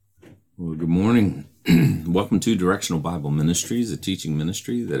Well, good morning. Welcome to Directional Bible Ministries, a teaching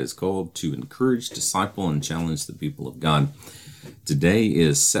ministry that is called to encourage, disciple, and challenge the people of God. Today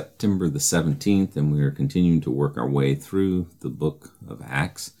is September the 17th, and we are continuing to work our way through the book of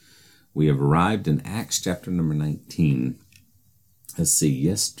Acts. We have arrived in Acts chapter number 19. Let's see,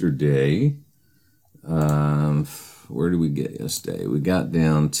 yesterday, where did we get yesterday? We got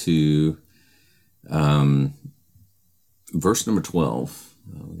down to verse number 12.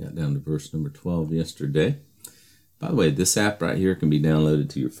 We got down to verse number 12 yesterday. By the way, this app right here can be downloaded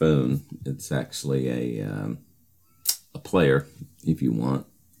to your phone. It's actually a player if you want.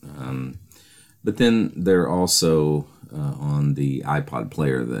 But then they're also on the iPod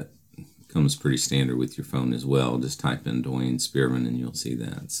player that comes pretty standard with your phone as well. Just type in Dwayne Spearman and you'll see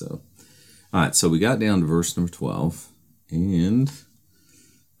that. So, all right, so we got down to verse number 12. And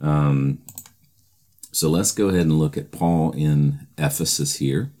so let's go ahead and look at Paul in Ephesus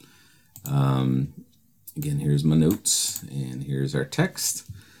here. Again, here's my notes, and here's our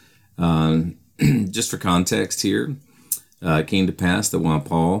text. Just for context here, it came to pass that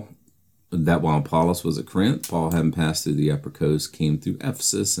while Apollos was at Corinth, Paul, having passed through the upper coast, came through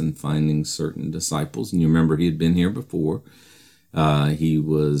Ephesus and finding certain disciples. And you remember he had been here before. He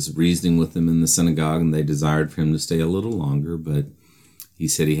was reasoning with them in the synagogue, and they desired for him to stay a little longer, but he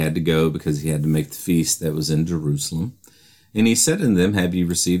said he had to go because he had to make the feast that was in Jerusalem. And he said unto them, Have ye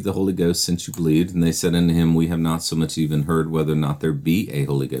received the Holy Ghost since you believed? And they said unto him, We have not so much even heard whether or not there be a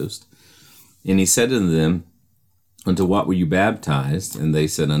Holy Ghost. And he said unto them, Unto what were you baptized? And they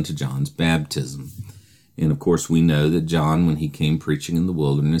said, Unto John's baptism. And of course we know that John, when he came preaching in the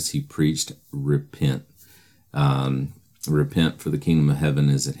wilderness, he preached, Repent. Repent, for the kingdom of heaven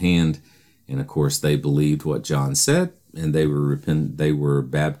is at hand. And of course they believed what John said, and they were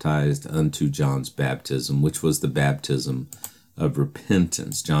baptized unto John's baptism, which was the baptism of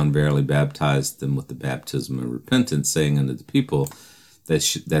repentance. John verily baptized them with the baptism of repentance, saying unto the people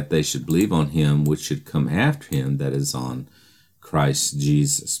that they should believe on him which should come after him, that is, on Christ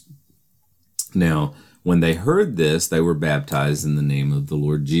Jesus. Now, when they heard this, they were baptized in the name of the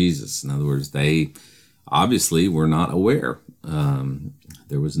Lord Jesus. In other words, they obviously were not aware.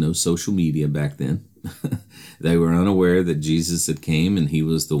 There was no social media back then. They were unaware that Jesus had came and he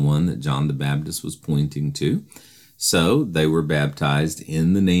was the one that John the Baptist was pointing to. So they were baptized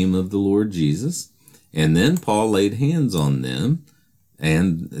in the name of the Lord Jesus. And then Paul laid hands on them,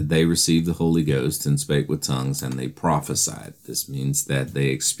 and they received the Holy Ghost and spake with tongues, and they prophesied. This means that they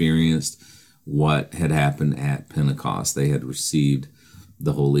experienced what had happened at Pentecost. They had received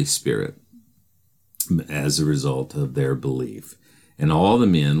the Holy Spirit as a result of their belief. And all the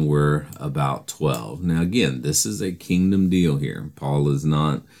men were about 12. Now, again, this is a kingdom deal here. Paul is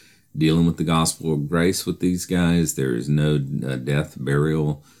not dealing with the gospel of grace with these guys. There is no death,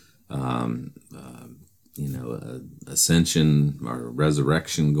 burial, ascension or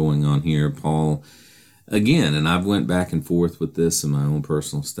resurrection going on here. Paul, again, and I've went back and forth with this in my own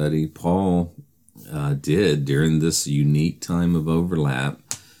personal study, Paul did, during this unique time of overlap,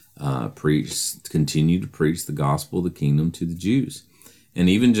 continue to preach the gospel of the kingdom to the Jews and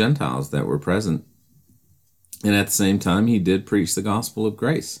even Gentiles that were present. And at the same time, he did preach the gospel of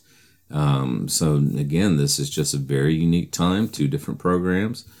grace. So again, this is just a very unique time, two different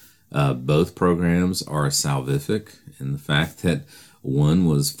programs. Both programs are salvific in the fact that one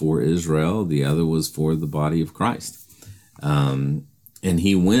was for Israel, the other was for the body of Christ. And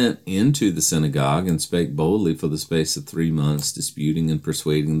he went into the synagogue and spake boldly for the space of 3 months, disputing and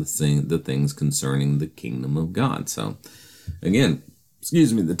persuading the things concerning the kingdom of God. So, again,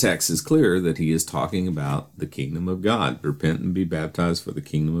 the text is clear that he is talking about the kingdom of God. Repent and be baptized, for the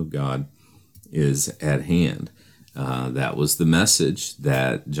kingdom of God is at hand. That was the message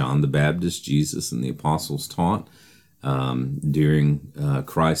that John the Baptist, Jesus, and the apostles taught during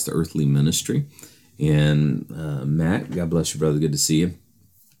Christ's earthly ministry. And Matt, God bless you, brother. Good to see you.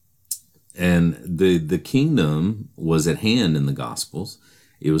 And the kingdom was at hand in the Gospels.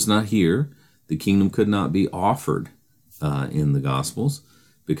 It was not here. The kingdom could not be offered in the Gospels,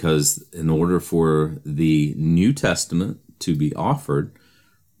 because in order for the New Testament to be offered,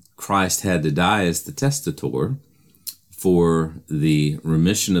 Christ had to die as the testator for the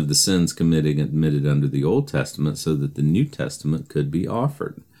remission of the sins committed under the Old Testament, so that the New Testament could be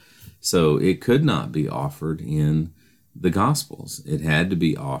offered. So it could not be offered in the Gospels. It had to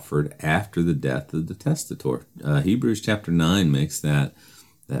be offered after the death of the testator. Hebrews chapter 9 makes that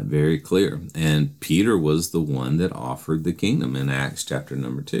very clear. And Peter was the one that offered the kingdom in Acts chapter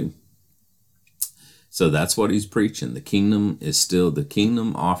number 2. So that's what he's preaching. The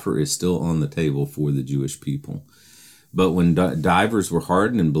kingdom offer is still on the table for the Jewish people. But when divers were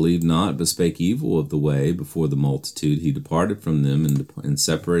hardened and believed not, but spake evil of the way before the multitude, he departed from them and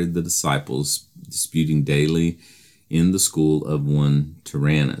separated the disciples, disputing daily in the school of one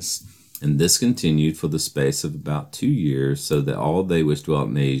Tyrannus. And this continued for the space of about 2 years, so that all they which dwelt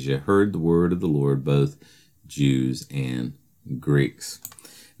in Asia heard the word of the Lord, both Jews and Greeks.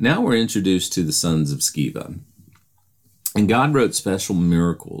 Now we're introduced to the sons of Sceva. And God wrote special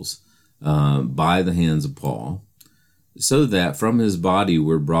miracles by the hands of Paul, so that from his body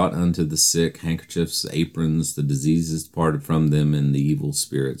were brought unto the sick handkerchiefs, aprons, the diseases departed from them, and the evil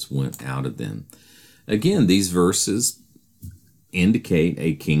spirits went out of them. Again, these verses indicate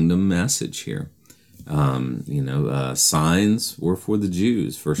a kingdom message here. Signs were for the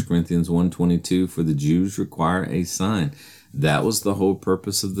Jews. 1 Corinthians 1:22, for the Jews require a sign. That was the whole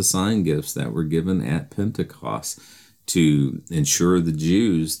purpose of the sign gifts that were given at Pentecost, to ensure the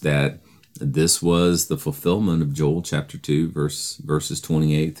Jews that this was the fulfillment of Joel chapter 2, verses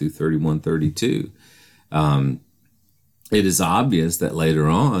 28 through 31-32. It is obvious that later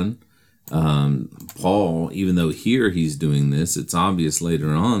on, Paul, even though here he's doing this, it's obvious later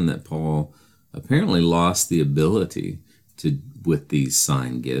on that Paul apparently lost the ability with these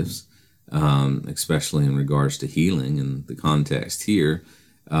sign gifts, especially in regards to healing in the context here.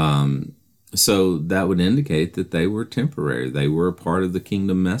 So that would indicate that they were temporary. They were a part of the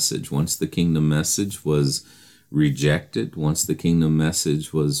kingdom message. Once the kingdom message was rejected, once the kingdom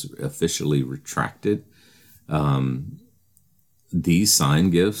message was officially retracted, these sign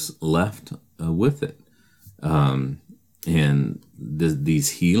gifts left with it. And these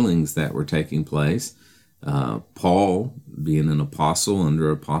healings that were taking place, Paul, being an apostle under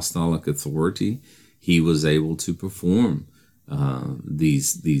apostolic authority, he was able to perform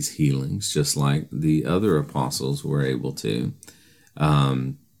these healings, just like the other apostles were able to.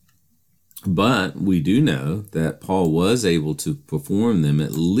 But we do know that Paul was able to perform them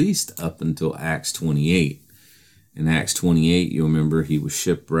at least up until Acts 28. In Acts 28, you'll remember he was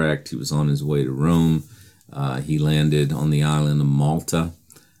shipwrecked. He was on his way to Rome. He landed on the island of Malta.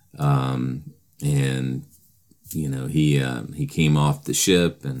 And, he came off the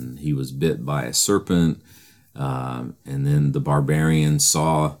ship and he was bit by a serpent. And then the barbarians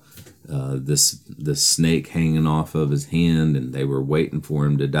saw this snake hanging off of his hand, and they were waiting for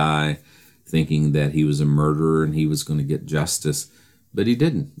him to die, thinking that he was a murderer and he was going to get justice. But he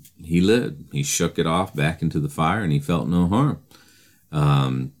didn't. He lived. He shook it off back into the fire, and he felt no harm.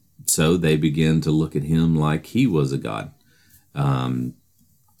 So they began to look at him like he was a god. And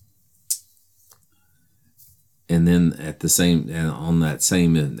then at that same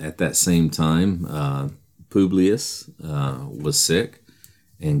time, Publius was sick,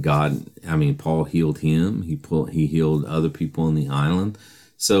 and Paul healed him. He healed other people on the island.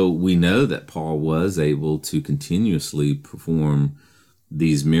 So we know that Paul was able to continuously perform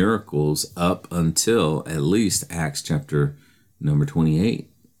these miracles up until at least Acts chapter number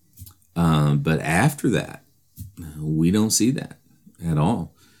 28. But after that, we don't see that at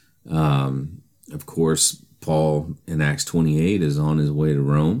all. Of course, Paul in Acts 28 is on his way to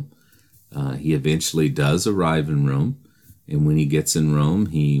Rome. He eventually does arrive in Rome, and when he gets in Rome,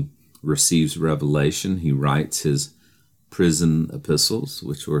 he receives revelation. He writes his prison epistles,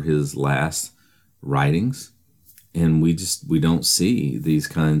 which were his last writings, and we don't see these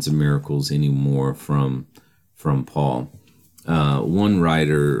kinds of miracles anymore from Paul. One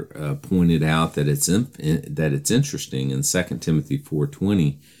writer pointed out that it's interesting in 2 Timothy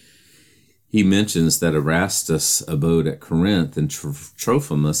 4:20. He mentions that Erastus abode at Corinth, and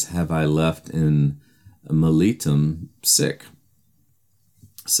Trophimus have I left in Miletum sick.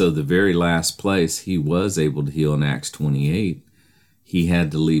 So the very last place he was able to heal in Acts 28, he had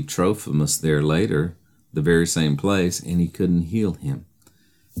to leave Trophimus there later, the very same place, and he couldn't heal him.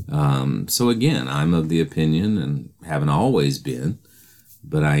 So again, I'm of the opinion, and haven't always been,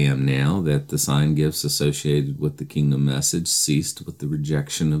 but I am now, that the sign gifts associated with the kingdom message ceased with the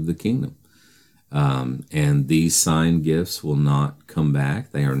rejection of the kingdom. And these sign gifts will not come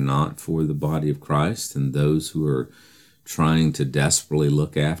back. They are not for the body of Christ and those who are trying to desperately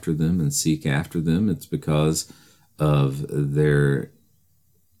look after them and seek after them. It's because of their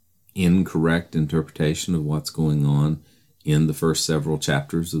incorrect interpretation of what's going on in the first several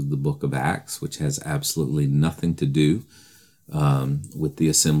chapters of the book of Acts, which has absolutely nothing to do with the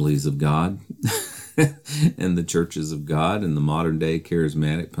assemblies of God and the churches of God and the modern day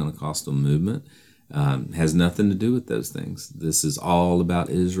charismatic Pentecostal movement. Has nothing to do with those things. This is all about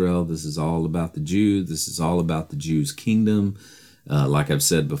Israel. This is all about the Jew. This is all about the Jews' kingdom. Like I've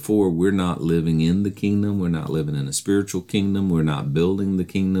said before, we're not living in the kingdom. We're not living in a spiritual kingdom. We're not building the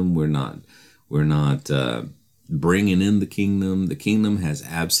kingdom. We're not bringing in the kingdom. The kingdom has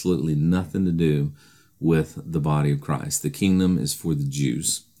absolutely nothing to do with the body of Christ. The kingdom is for the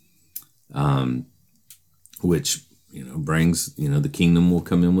Jews, which, brings, the kingdom will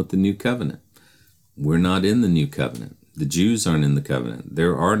come in with the new covenant. We're not in the new covenant. The Jews aren't in the covenant.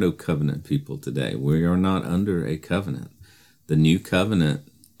 There are no covenant people today. We are not under a covenant. The new covenant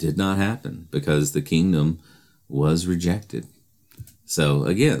did not happen because the kingdom was rejected. So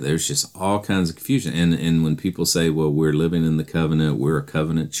again, there's just all kinds of confusion. And when people say, well, we're living in the covenant, we're a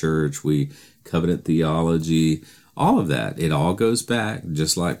covenant church, we covenant theology, all of that, it all goes back,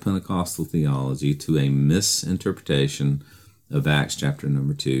 just like Pentecostal theology, to a misinterpretation of Acts chapter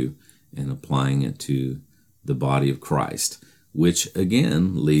number 2 and applying it to the body of Christ, which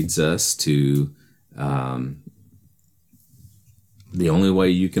again leads us to the only way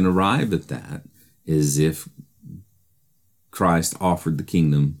you can arrive at that is if Christ offered the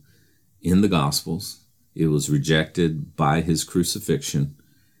kingdom in the Gospels. It was rejected by his crucifixion,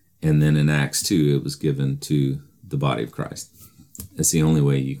 and then in Acts 2 it was given to the body of Christ. That's the only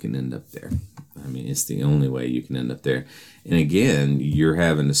way you can end up there. It's the only way you can end up there. And again, you're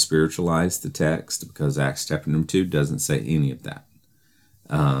having to spiritualize the text because Acts chapter number 2 doesn't say any of that.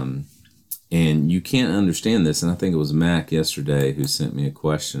 And you can't understand this, and I think it was Mac yesterday who sent me a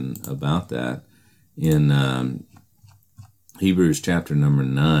question about that. In Hebrews chapter number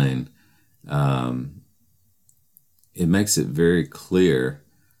 9, it makes it very clear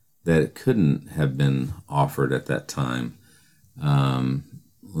that it couldn't have been offered at that time.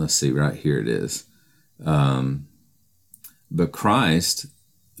 Let's see, right here it is. But Christ,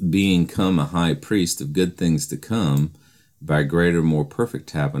 being come a high priest of good things to come, by a greater, more perfect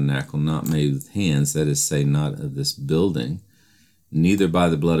tabernacle, not made with hands, that is to say, not of this building, neither by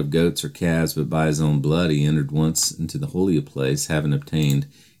the blood of goats or calves, but by his own blood he entered once into the holy place, having obtained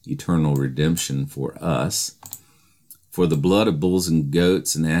eternal redemption for us. For the blood of bulls and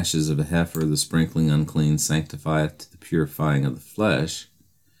goats and ashes of a heifer, the sprinkling unclean, sanctifieth to the purifying of the flesh.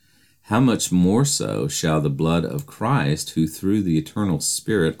 How much more so shall the blood of Christ, who through the eternal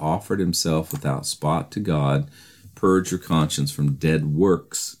Spirit offered himself without spot to God, purge your conscience from dead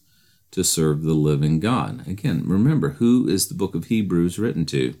works to serve the living God. Again, remember, who is the book of Hebrews written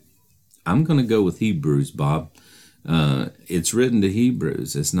to? I'm going to go with Hebrews, Bob. It's written to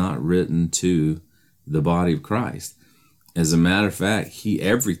Hebrews. It's not written to the body of Christ. As a matter of fact,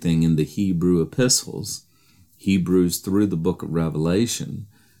 everything in the Hebrew epistles, Hebrews through the book of Revelation,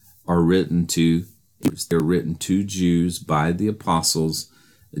 are written to, they're written to Jews by the apostles,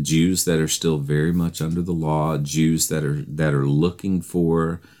 Jews that are still very much under the law, Jews that are looking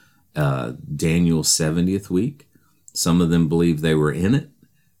for Daniel's 70th week. Some of them believe they were in it,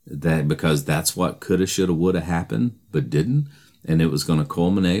 that because that's what coulda, shoulda, woulda happened, but didn't, and it was going to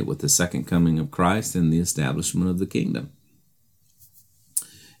culminate with the second coming of Christ and the establishment of the kingdom.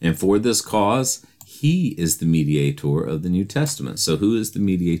 And for this cause, he is the mediator of the New Testament. So who is the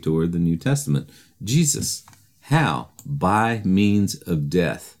mediator of the New Testament? Jesus. How? By means of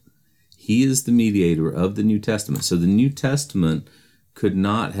death. He is the mediator of the New Testament. So the New Testament could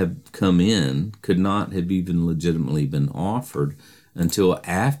not have come in, could not have even legitimately been offered until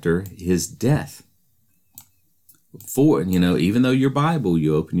after his death. Even though your Bible,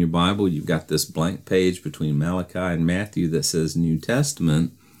 you open your Bible, you've got this blank page between Malachi and Matthew that says New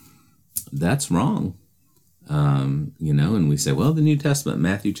Testament. That's wrong. And we say, well, the New Testament,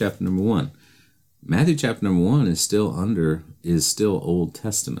 Matthew chapter number 1. Matthew chapter number 1 is still Old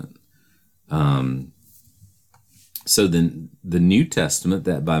Testament. So then the New Testament,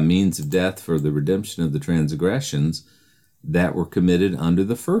 that by means of death for the redemption of the transgressions that were committed under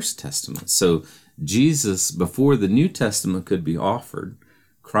the First Testament. So Jesus, before the New Testament could be offered,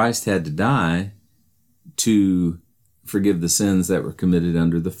 Christ had to die to forgive the sins that were committed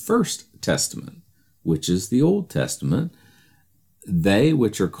under the First Testament, which is the Old Testament. They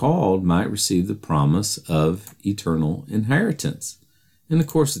which are called might receive the promise of eternal inheritance. And of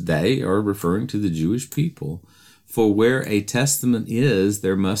course, they are referring to the Jewish people. For where a testament is,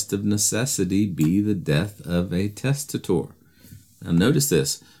 there must of necessity be the death of a testator. Now notice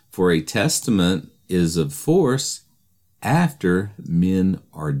this, for a testament is of force after men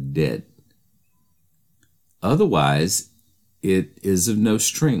are dead. Otherwise, it is of no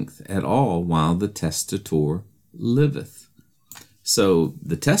strength at all while the testator liveth. So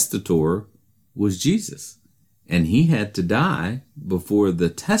the testator was Jesus, and he had to die before the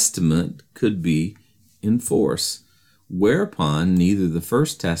testament could be in force, whereupon neither the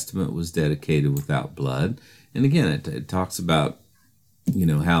First Testament was dedicated without blood. And again, it talks about,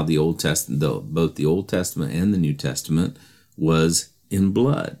 how the Old Testament, both the Old Testament and the New Testament was in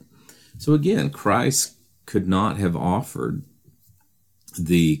blood. So again, Christ could not have offered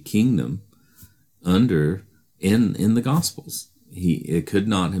the kingdom in the Gospels. It could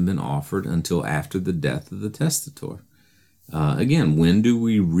not have been offered until after the death of the testator. Again, when do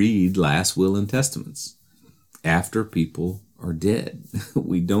we read last will and testaments? After people are dead.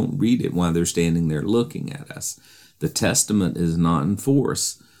 We don't read it while they're standing there looking at us. The testament is not in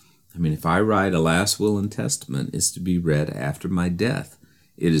force. I mean, if I write a last will and testament, it's to be read after my death.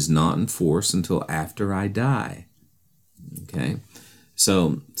 It is not in force until after I die. Okay?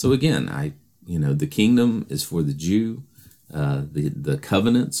 So again, the kingdom is for the Jew. The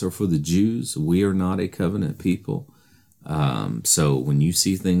covenants are for the Jews. We are not a covenant people. So when you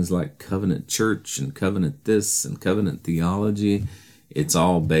see things like covenant church and covenant this and covenant theology, it's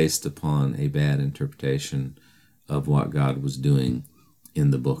all based upon a bad interpretation of what God was doing in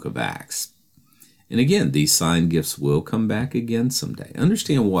the book of Acts. And again, these sign gifts will come back again someday.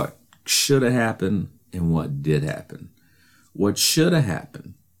 Understand what should have happened and what did happen. What should have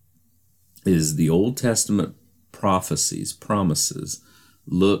happened is the Old Testament prophecies, promises,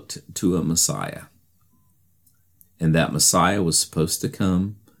 looked to a Messiah. And that Messiah was supposed to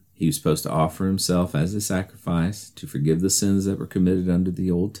come. He was supposed to offer himself as a sacrifice to forgive the sins that were committed under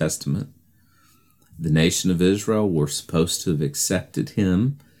the Old Testament. The nation of Israel were supposed to have accepted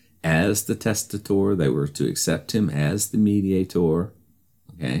him as the testator. They were to accept him as the mediator.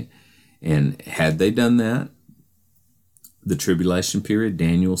 Okay? And had they done that, the tribulation period,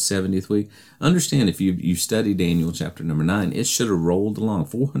 Daniel's 70th week. Understand, if you study Daniel chapter number 9, it should have rolled along.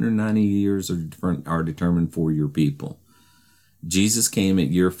 490 years are determined for your people. Jesus came at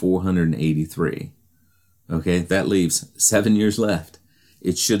year 483. Okay, that leaves 7 years left.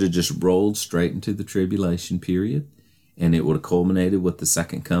 It should have just rolled straight into the tribulation period, and it would have culminated with the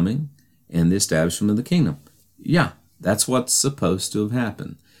second coming and the establishment of the kingdom. Yeah, that's what's supposed to have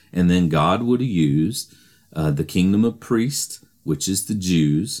happened. And then God would have used the kingdom of priests, which is the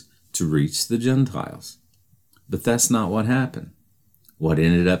Jews, to reach the Gentiles. But that's not what happened. What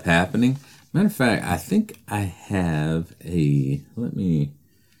ended up happening? Matter of fact, I think I have let me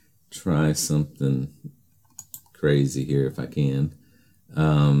try something crazy here if I can.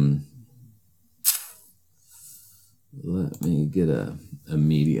 Let me get a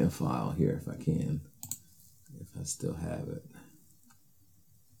media file here if I can, if I still have it.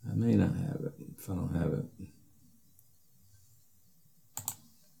 I may not have it. If I don't have it,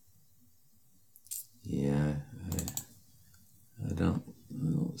 yeah, I don't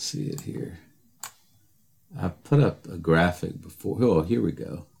see it here. I put up a graphic before. Oh, here we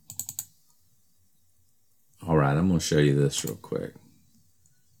go. All right, I'm going to show you this real quick.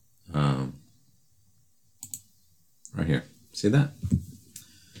 Right here. See that?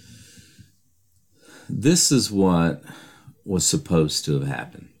 This is what was supposed to have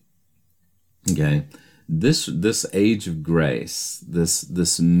happened. Okay? This age of grace,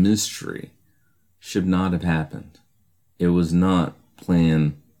 this mystery should not have happened. It was not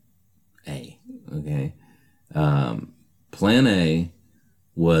plan A. Okay? Plan A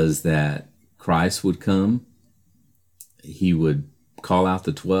was that Christ would come, he would call out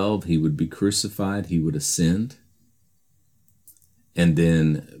the 12, he would be crucified, he would ascend. And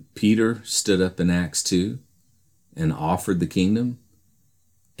then Peter stood up in Acts 2 and offered the kingdom.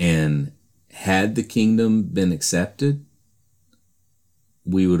 And had the kingdom been accepted,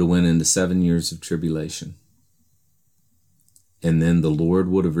 we would have went into 7 years of tribulation. And then the Lord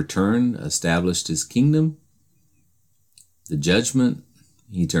would have returned, established his kingdom, the judgment,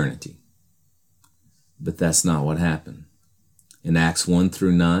 eternity. But that's not what happened. In Acts 1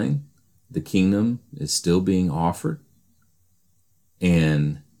 through 9, the kingdom is still being offered,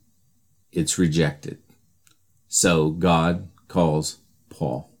 and it's rejected. So God calls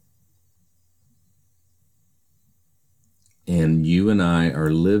Paul. And you and I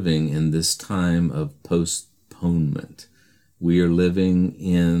are living in this time of postponement. We are living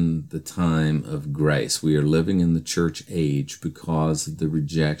in the time of grace. We are living in the church age because of the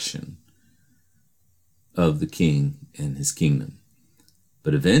rejection of the king and his kingdom.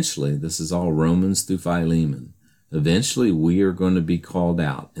 But eventually, this is all Romans through Philemon. Eventually, we are going to be called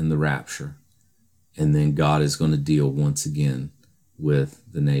out in the rapture. And then God is going to deal once again with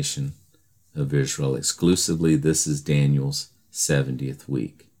the nation of Israel exclusively. This is Daniel's 70th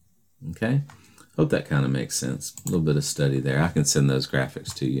week. Okay? Hope that kind of makes sense. A little bit of study there. I can send those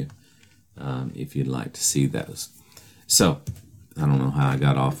graphics to you if you'd like to see those. So, I don't know how I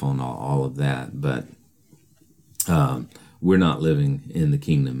got off on all of that, but we're not living in the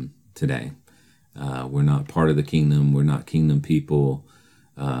kingdom today. We're not part of the kingdom. We're not kingdom people.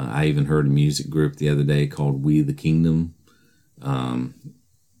 I even heard a music group the other day called We the Kingdom.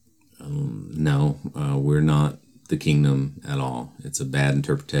 No, we're not the kingdom at all. It's a bad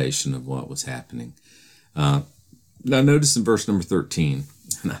interpretation of what was happening. Now, notice in verse number 13,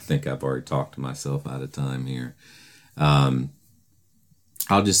 and I think I've already talked myself out of time here. I'll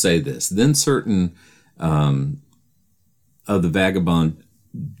just say this. Then certain of the vagabond,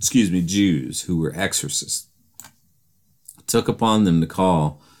 Jews who were exorcists, took upon them to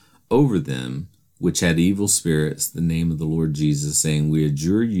call over them which had evil spirits the name of the Lord Jesus, saying, We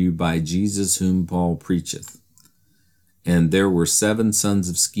adjure you by Jesus whom Paul preacheth. And there were 7 sons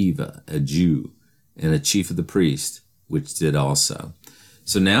of Sceva, a Jew, and a chief of the priests, which did also.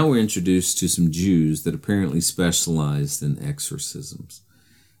 So now we're introduced to some Jews that apparently specialized in exorcisms.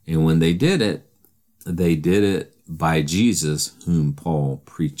 And when they did it by Jesus whom Paul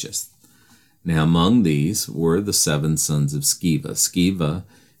preacheth. Now among these were the 7 sons of Sceva. Sceva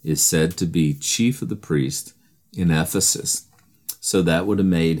is said to be chief of the priest in Ephesus. So that would have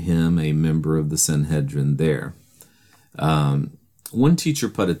made him a member of the Sanhedrin there. One teacher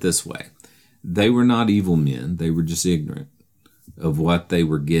put it this way. They were not evil men. They were just ignorant of what they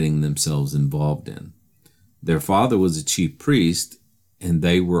were getting themselves involved in. Their father was a chief priest, and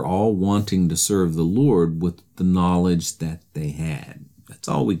they were all wanting to serve the Lord with the knowledge that they had. That's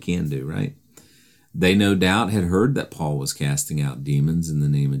all we can do, right? They no doubt had heard that Paul was casting out demons in the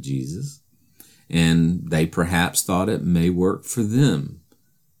name of Jesus, and they perhaps thought it may work for them,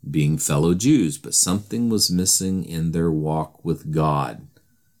 being fellow Jews, but something was missing in their walk with God,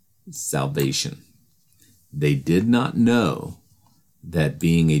 salvation. They did not know that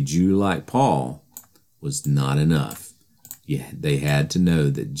being a Jew like Paul was not enough. Yeah, they had to know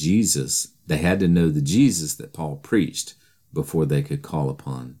the Jesus that Paul preached before they could call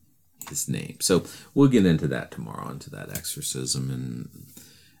upon his name. So we'll get into that tomorrow, into that exorcism. And,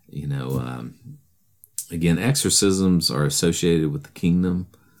 again, exorcisms are associated with the kingdom.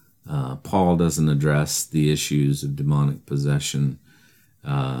 Paul doesn't address the issues of demonic possession.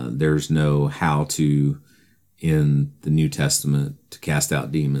 There's no how to in the New Testament to cast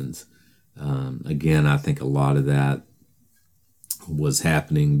out demons. Again, I think a lot of that was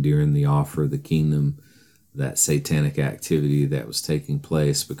happening during the offer of the kingdom, that satanic activity that was taking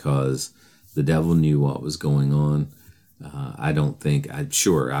place because the devil knew what was going on. I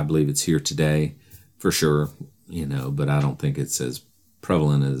believe it's here today for sure, but I don't think it's as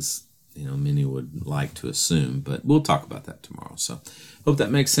prevalent as, many would like to assume, but we'll talk about that tomorrow. So hope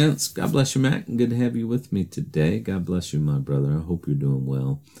that makes sense. God bless you, Mac. Good to have you with me today. God bless you, my brother. I hope you're doing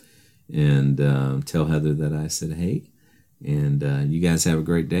well. And tell Heather that I said, hey, and you guys have a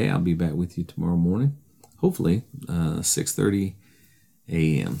great day. I'll be back with you tomorrow morning, hopefully 6:30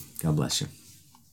 a.m. God bless you.